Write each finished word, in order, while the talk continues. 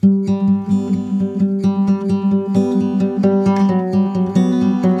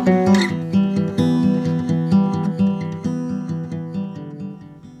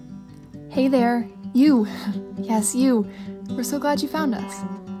it's you. We're so glad you found us.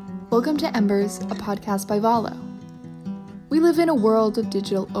 Welcome to Embers, a podcast by Valo. We live in a world of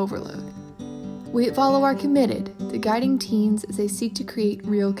digital overload. We at Valo are committed to guiding teens as they seek to create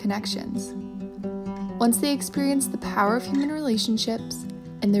real connections. Once they experience the power of human relationships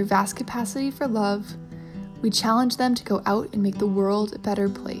and their vast capacity for love, we challenge them to go out and make the world a better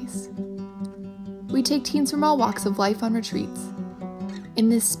place. We take teens from all walks of life on retreats. In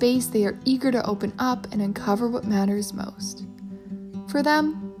this space, they are eager to open up and uncover what matters most. For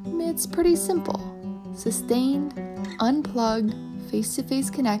them, it's pretty simple. Sustained, unplugged, face-to-face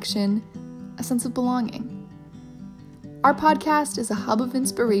connection, a sense of belonging. Our podcast is a hub of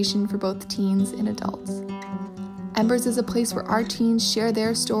inspiration for both teens and adults. Embers is a place where our teens share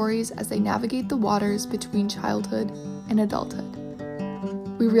their stories as they navigate the waters between childhood and adulthood.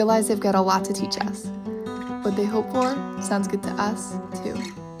 We realize they've got a lot to teach us. What they hope for sounds good to us, too.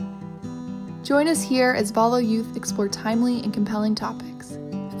 Join us here as Valo youth explore timely and compelling topics,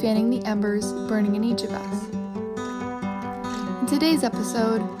 fanning the embers burning in each of us. In today's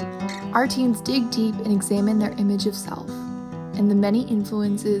episode, our teens dig deep and examine their image of self and the many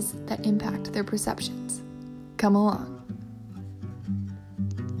influences that impact their perceptions. Come along.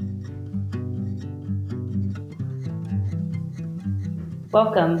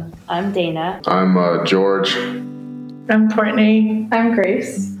 Welcome. I'm Dana. I'm George. I'm Courtney. I'm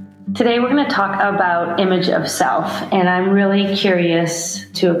Grace. Today we're going to talk about image of self, and I'm really curious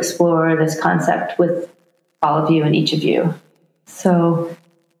to explore this concept with all of you and each of you. So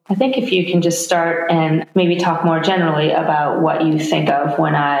I think if you can just start and maybe talk more generally about what you think of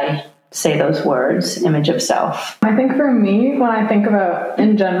when I say those words, image of self. I think for me, when I think about,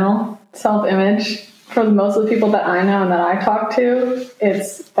 in general, self-image, for most of the people that I know and that I talk to,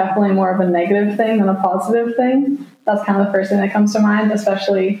 it's definitely more of a negative thing than a positive thing. That's kind of the first thing that comes to mind,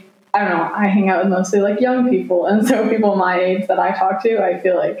 especially, I don't know, I hang out with mostly like young people. And so people my age that I talk to, I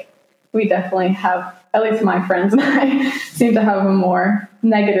feel like we definitely have, at least my friends and I, seem to have a more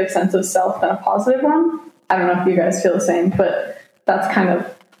negative sense of self than a positive one. I don't know if you guys feel the same, but that's kind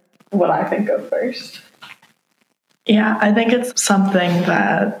of what I think of first. Yeah, I think it's something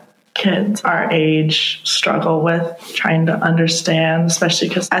that kids our age struggle with trying to understand, especially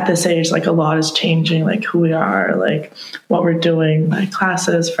because at this age, like a lot is changing, like who we are, like what we're doing, like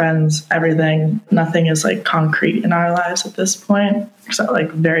classes, friends, everything. Nothing is like concrete in our lives at this point. So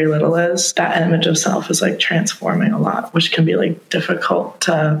like very little is. That image of self is like transforming a lot, which can be like difficult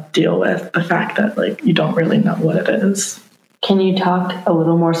to deal with. The fact that like you don't really know what it is. Can you talk a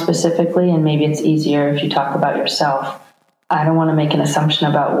little more specifically, and maybe it's easier if you talk about yourself? I don't want to make an assumption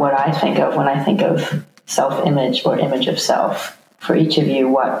about what I think of when I think of self-image or image of self. For each of you,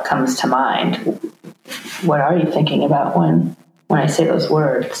 what comes to mind? What are you thinking about when I say those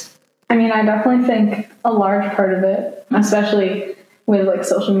words? I mean, I definitely think a large part of it, especially with like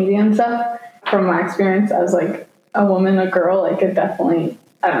social media and stuff, from my experience as like a woman, a girl, like it definitely,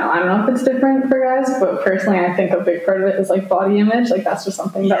 I don't know if it's different for guys, but personally I think a big part of it is like body image. Like that's just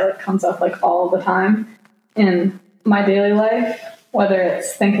something that like comes up like all the time in my daily life, whether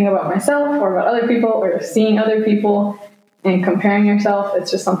it's thinking about myself or about other people or seeing other people and comparing yourself. It's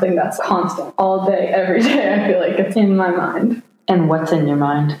just something that's constant all day, every day. I feel like it's in my mind. And what's in your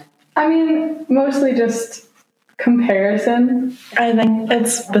mind? I mean, mostly just comparison. I think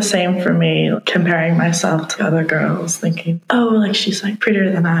it's the same for me, comparing myself to other girls, thinking, oh, like she's like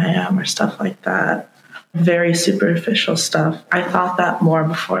prettier than I am or stuff like that. Very superficial stuff. I thought that more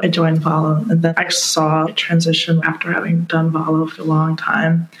before I joined Valo, and then I saw a transition after having done Valo for a long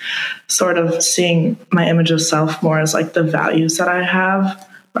time, sort of seeing my image of self more as like the values that I have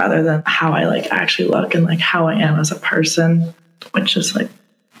rather than how I like actually look and like how I am as a person, which is like,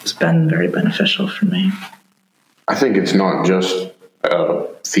 it's been very beneficial for me. I think it's not just a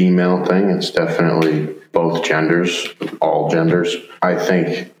female thing. It's definitely both genders, all genders. I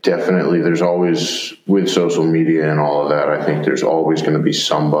think definitely there's always, with social media and all of that, I think there's always going to be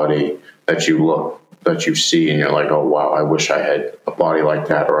somebody that you see and you're like, oh, wow, I wish I had a body like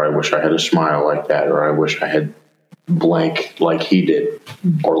that, or I wish I had a smile like that, or I wish I had blank like he did,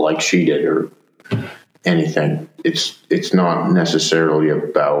 or like she did, or anything. It's not necessarily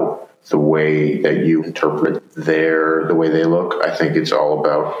about the way that you interpret the way they look. I think it's all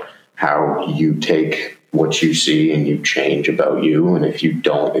about how you take what you see and you change about you. And if you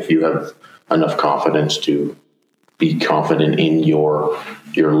have enough confidence to be confident in your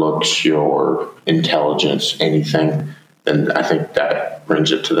looks, your intelligence, anything, then I think that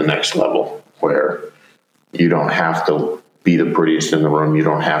brings it to the next level where you don't have to be the prettiest in the room. You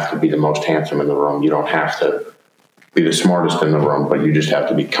don't have to be the most handsome in the room. You don't have to be the smartest in the room, but you just have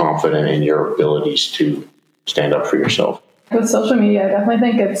to be confident in your abilities to stand up for yourself. With social media, I definitely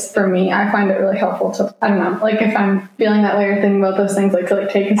think it's, for me, I find it really helpful to, I don't know, like if I'm feeling that way or thinking about those things, like to like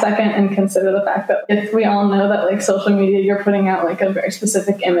take a second and consider the fact that if we all know that like social media, you're putting out like a very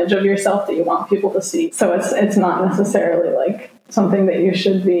specific image of yourself that you want people to see. So it's not necessarily like something that you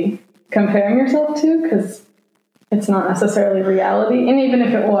should be comparing yourself to, because it's not necessarily reality. And even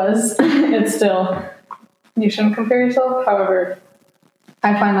if it was, it's still, you shouldn't compare yourself. However,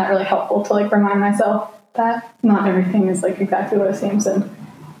 I find that really helpful to like remind myself that not everything is like exactly what it seems, and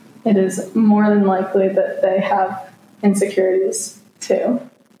it is more than likely that they have insecurities too.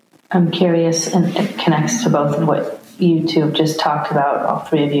 I'm curious, and it connects to both of what you two have just talked about, all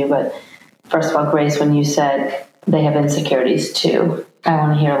three of you, but first of all, Grace, when you said they have insecurities too, I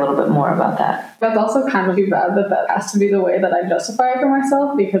want to hear a little bit more about that. That's also kind of too bad that has to be the way that I justify it for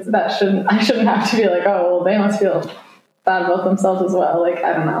myself, because I shouldn't have to be like, oh, well, they must feel bad about themselves as well. Like,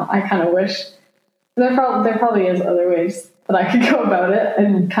 I don't know. I kind of wish there probably is other ways that I could go about it.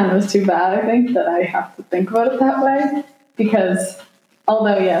 It kind of is too bad, I think, that I have to think about it that way. Because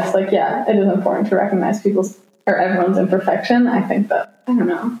although, yes, like, yeah, it is important to recognize everyone's imperfection, I think that, I don't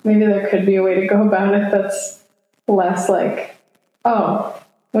know, maybe there could be a way to go about it that's less like, oh,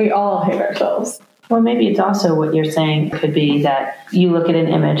 we all hate ourselves. Well, maybe it's also what you're saying could be that you look at an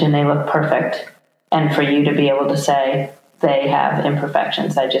image and they look perfect. And for you to be able to say, they have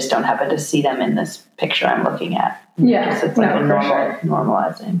imperfections, I just don't happen to see them in this picture I'm looking at. Yeah, it's like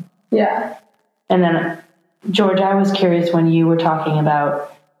normalizing. Yeah. And then, George, I was curious when you were talking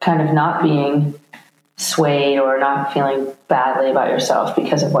about kind of not being swayed or not feeling badly about yourself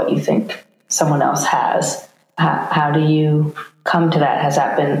because of what you think someone else has. How do you come to that? Has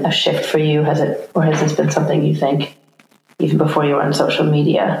that been a shift for you? Has this been something you think, even before you were on social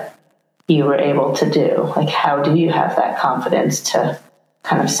media, you were able to do? Like, how do you have that confidence to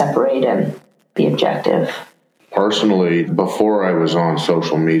kind of separate and be objective? Personally, before I was on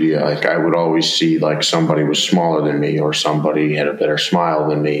social media, like I would always see like somebody was smaller than me or somebody had a better smile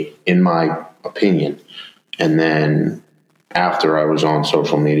than me, in my opinion. And then after I was on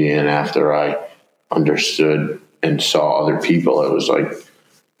social media and after I understood and saw other people, it was like,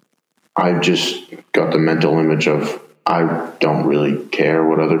 I just got the mental image of, I don't really care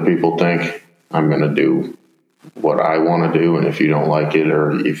what other people think. I'm going to do what I want to do. And if you don't like it,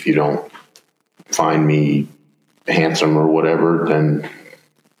 or if you don't find me handsome or whatever, then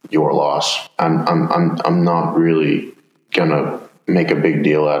your loss. I'm not really going to make a big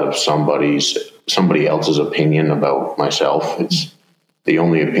deal out of somebody else's opinion about myself. It's the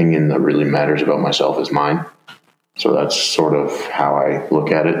only opinion that really matters about myself is mine. So that's sort of how I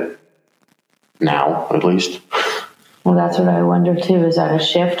look at it now, at least. Well, that's what I wonder too. Is that a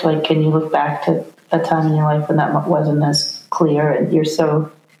shift? Like, can you look back to a time in your life when that wasn't as clear, and you're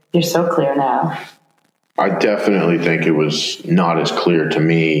so clear now? I definitely think it was not as clear to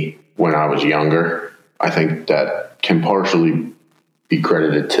me when I was younger. I think that can partially be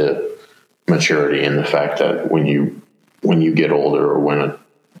credited to maturity and the fact that when you get older, or when a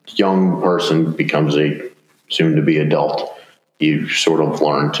young person becomes a soon-to-be adult, you sort of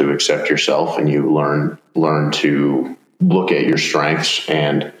learn to accept yourself, and you learn to look at your strengths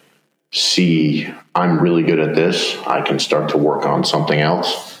and see, I'm really good at this. I can start to work on something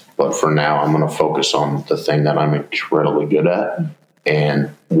else. But for now, I'm going to focus on the thing that I'm incredibly good at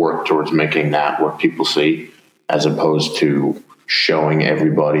and work towards making that what people see, as opposed to showing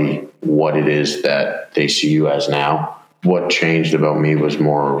everybody what it is that they see you as now. What changed about me was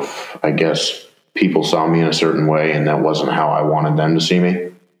more of, I guess, people saw me in a certain way, and that wasn't how I wanted them to see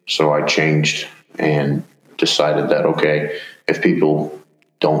me. So I changed and decided that, okay, if people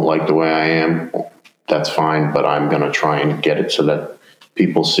don't like the way I am, that's fine, but I'm going to try and get it so that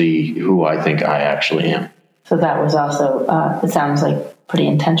people see who I think I actually am. So that was also, it sounds like pretty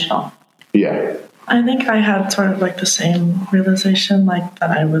intentional. Yeah. I think I had sort of like the same realization, like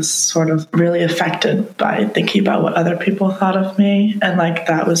that I was sort of really affected by thinking about what other people thought of me. And like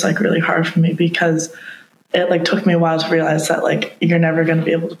that was like really hard for me, because it like took me a while to realize that like you're never going to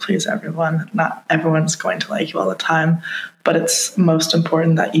be able to please everyone. Not everyone's going to like you all the time, but it's most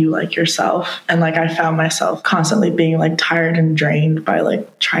important that you like yourself. And like I found myself constantly being like tired and drained by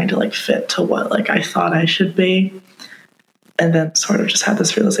like trying to like fit to what like I thought I should be. And then sort of just had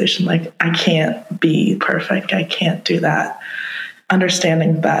this realization, like, I can't be perfect. I can't do that.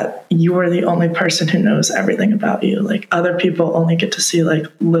 Understanding that you are the only person who knows everything about you. Like, other people only get to see like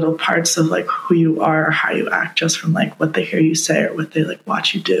little parts of like who you are or how you act just from like what they hear you say or what they like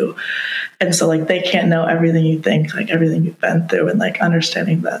watch you do. And so like they can't know everything you think, like everything you've been through, and like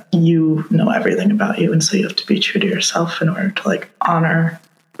understanding that you know everything about you. And so you have to be true to yourself in order to like honor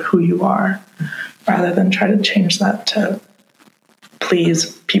who you are. rather than try to change that to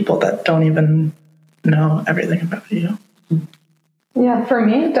please people that don't even know everything about you. Yeah, for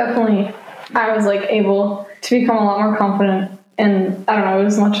me, definitely, I was like able to become a lot more confident. And I don't know, it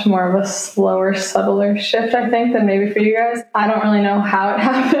was much more of a slower, subtler shift, I think, than maybe for you guys. I don't really know how it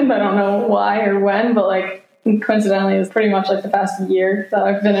happened. I don't know why or when, but like coincidentally, it was pretty much like the past year that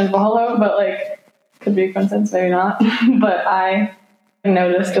I've been in Valo, but like could be a coincidence, maybe not. But I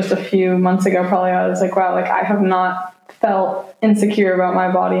noticed just a few months ago, probably, I was like, wow, like I have not felt insecure about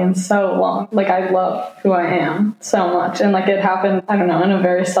my body in so long. Like I love who I am so much. And like it happened, I don't know, in a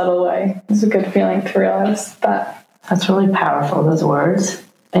very subtle way. It's a good feeling to realize that. That's really powerful, those words.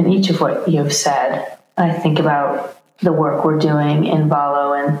 And each of what you've said, I think about the work we're doing in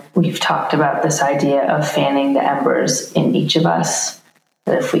Valo, and we've talked about this idea of fanning the embers in each of us.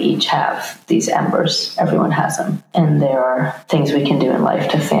 That if we each have these embers, everyone has them. And there are things we can do in life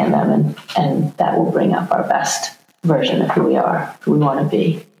to fan them, and that will bring up our best version of who we are, who we want to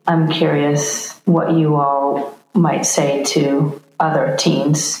be. I'm curious what you all might say to other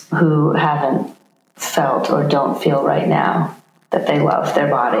teens who haven't felt or don't feel right now that they love their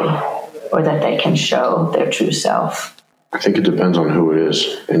body or that they can show their true self. I think it depends on who it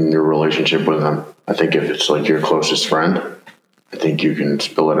is in your relationship with them. I think if it's like your closest friend, I think you can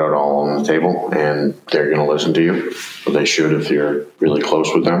spill it out all on the table and they're going to listen to you. Or they should if you're really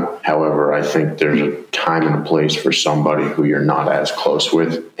close with them. However, I think there's a time and a place for somebody who you're not as close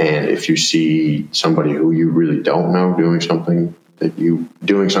with. And if you see somebody who you really don't know doing something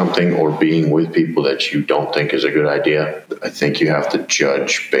or being with people that you don't think is a good idea, I think you have to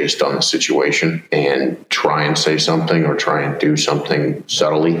judge based on the situation and try and say something or try and do something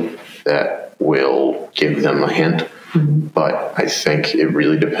subtly that will give them a hint. Mm-hmm. But I think it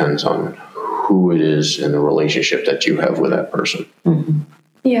really depends on who it is in the relationship that you have with that person. Mm-hmm.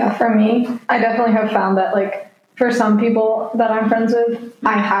 Yeah, for me, I definitely have found that like for some people that I'm friends with,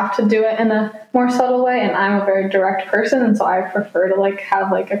 I have to do it in a more subtle way, and I'm a very direct person, and so I prefer to like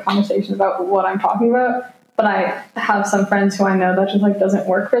have like a conversation about what I'm talking about. But I have some friends who I know that just like doesn't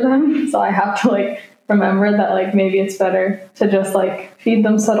work for them, so I have to like remember that like maybe it's better to just like feed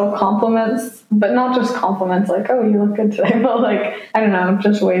them subtle compliments, but not just compliments like, oh, you look good today, but like, I don't know,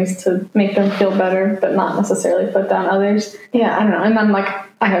 just ways to make them feel better, but not necessarily put down others. Yeah, I don't know. And then like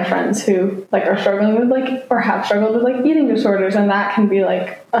I have friends who like are struggling with like, or have struggled with like eating disorders, and that can be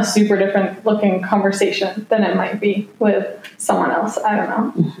like a super different looking conversation than it might be with someone else. I don't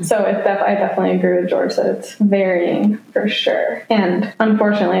know. Mm-hmm. So I definitely agree with George that it's varying for sure. And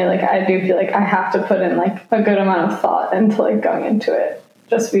unfortunately, like I do feel like I have to put in like a good amount of thought into like going into it.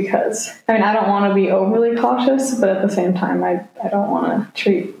 Just because, I mean, I don't want to be overly cautious, but at the same time, I don't want to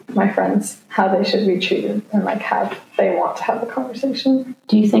treat my friends how they should be treated and like how they want to have a conversation.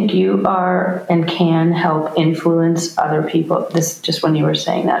 Do you think you are and can help influence other people? This, just when you were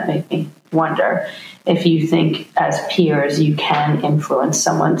saying that, made me wonder if you think as peers you can influence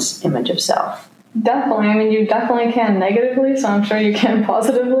someone's image of self. Definitely. I mean, you definitely can negatively, so I'm sure you can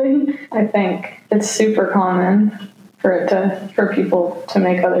positively. I think it's super common for people to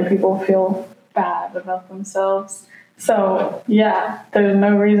make other people feel bad about themselves. So yeah, there's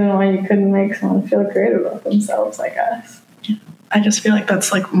no reason why you couldn't make someone feel great about themselves, I guess. I just feel like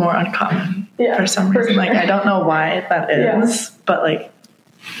that's like more uncommon for some reason. Sure. Like I don't know why that is, but like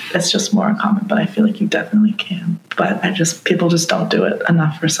it's just more uncommon. But I feel like you definitely can. But people just don't do it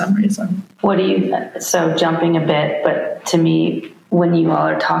enough for some reason. So jumping a bit, but to me, when you all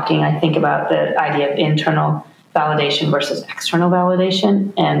are talking, I think about the idea of internal validation versus external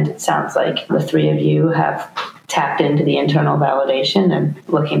validation. And it sounds like the three of you have tapped into the internal validation and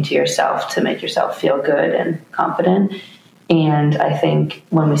looking to yourself to make yourself feel good and confident. And I think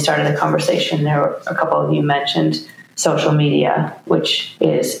when we started the conversation, there were a couple of you mentioned social media, which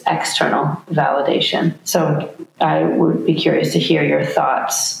is external validation. So I would be curious to hear your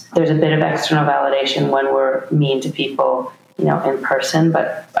thoughts. There's a bit of external validation when we're mean to people, in person,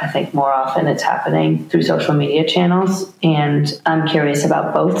 but I think more often it's happening through social media channels. And I'm curious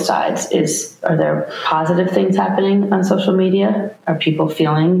about both sides. Are there positive things happening on social media? Are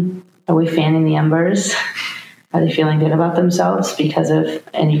we fanning the embers? Are they feeling good about themselves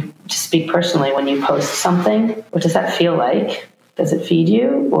and you just speak personally when you post something? What does that feel like? Does it feed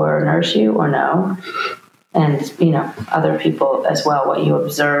you or nourish you or no? And, other people as well, what you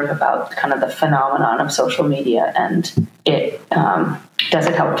observe about kind of the phenomenon of social media, and does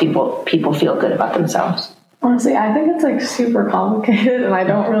it help people feel good about themselves? Honestly, I think it's like super complicated and I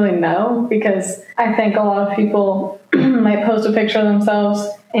don't really know, because I think a lot of people might post a picture of themselves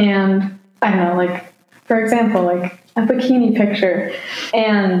and I don't know, like, for example, like a bikini picture,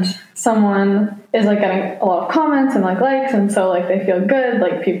 and someone is like getting a lot of comments and like likes, and so like they feel good,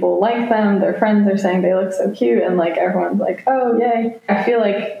 like people like them, their friends are saying they look so cute, and like everyone's like, oh yay. I feel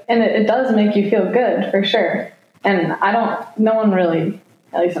like, and it does make you feel good for sure. And no one really,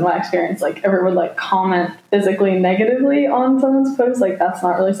 at least in my experience, like ever would like comment physically negatively on someone's post. Like that's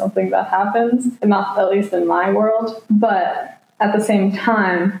not really something that happens, not at least in my world. But at the same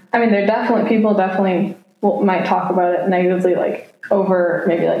time, I mean, people definitely might talk about it negatively, like over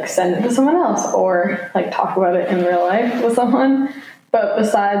maybe like send it to someone else or like talk about it in real life with someone. But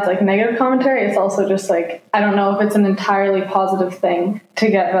besides like negative commentary, it's also just like, I don't know if it's an entirely positive thing to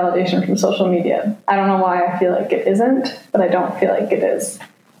get validation from social media. I don't know why I feel like it isn't, but I don't feel like it is.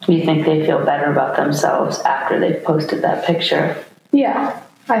 Do you think they feel better about themselves after they've posted that picture? Yeah,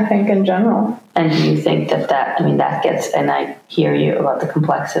 I think in general. And do you think that gets, and I hear you about the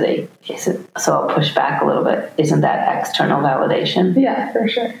complexity, so I'll push back a little bit. Isn't that external validation? Yeah, for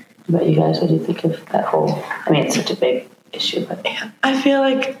sure. But you guys, what do you think of that whole, it's such a big issue, but yeah, I feel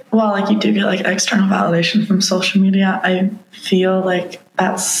like, well, like you do get like external validation from social media. I feel like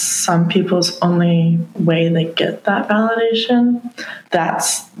that's some people's only way they get that validation.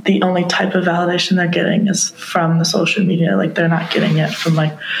 That's the only type of validation they're getting is from the social media. Like they're not getting it from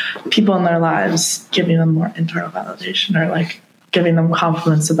like people in their lives giving them more internal validation or like giving them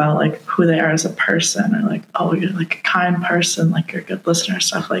compliments about like who they are as a person, or like, oh, you're like a kind person, like you're a good listener,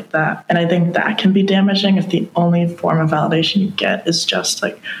 stuff like that. And I think that can be damaging if the only form of validation you get is just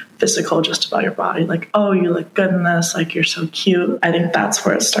like physical, just about your body, like, oh, you look good in this, like you're so cute. I think that's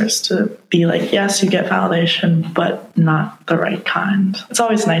where it starts to be like, yes, you get validation, but not the right kind. It's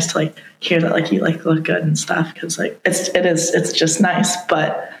always nice to like hear that like you like look good and stuff, because like it's just nice,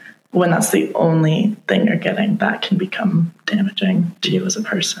 but when that's the only thing you're getting, that can become damaging to you as a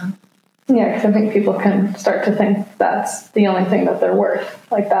person. Yeah, because I think people can start to think that's the only thing that they're worth.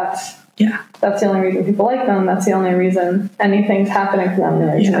 Like that's the only reason people like them. That's the only reason anything's happening for them. The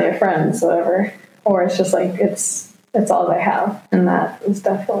reason they have friends, whatever. Or it's just like it's all they have, and that is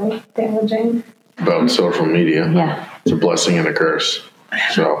definitely damaging. About social media, it's a blessing and a curse.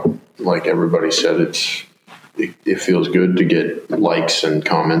 So, like everybody said, it feels good to get likes and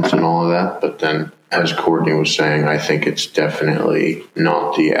comments and all of that, but then, as Courtney was saying, I think it's definitely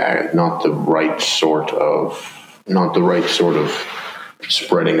not the right sort of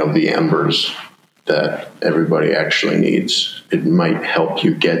spreading of the embers that everybody actually needs. It might help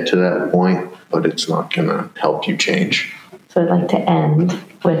you get to that point, but it's not going to help you change. So I'd like to end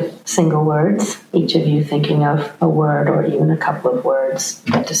with single words, each of you thinking of a word or even a couple of words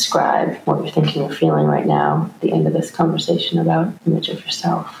that describe what you're thinking or feeling right now at the end of this conversation about image of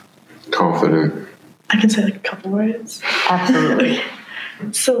yourself. Confident. I can say like a couple words. Absolutely.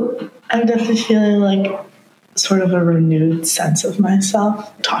 So I'm definitely feeling like sort of a renewed sense of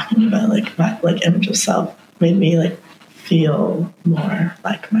myself. Talking about like my like image of self made me like feel more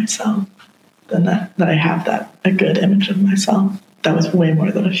like myself. Than that I have a good image of myself. That was way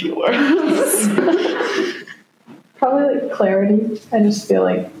more than a few words. Probably like clarity. I just feel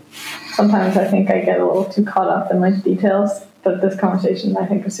like sometimes I think I get a little too caught up in like details, but this conversation I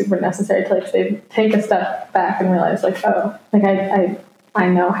think was super necessary to like take a step back and realize like, oh, like I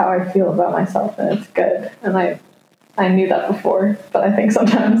know how I feel about myself and it's good. And I knew that before, but I think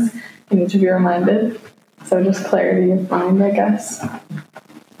sometimes you need to be reminded. So just clarity of mind, I guess.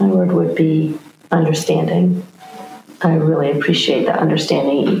 My word would be understanding. I really appreciate the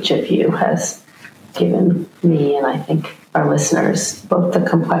understanding each of you has given me, and I think our listeners, both the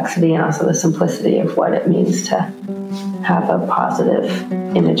complexity and also the simplicity of what it means to have a positive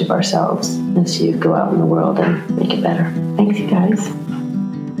image of ourselves as you go out in the world and make it better. Thanks, you guys.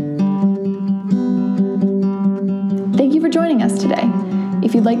 Thank you for joining us today.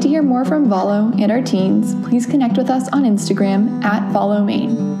 If you'd like to hear more from Valo and our teens, please connect with us on Instagram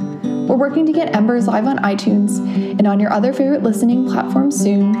 @ValoMaine. We're working to get Embers live on iTunes and on your other favorite listening platforms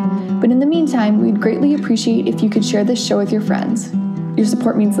soon, but in the meantime, we'd greatly appreciate if you could share this show with your friends. Your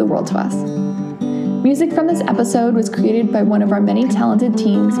support means the world to us. Music from this episode was created by one of our many talented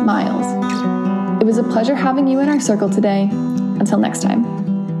teens, Miles. It was a pleasure having you in our circle today. Until next time.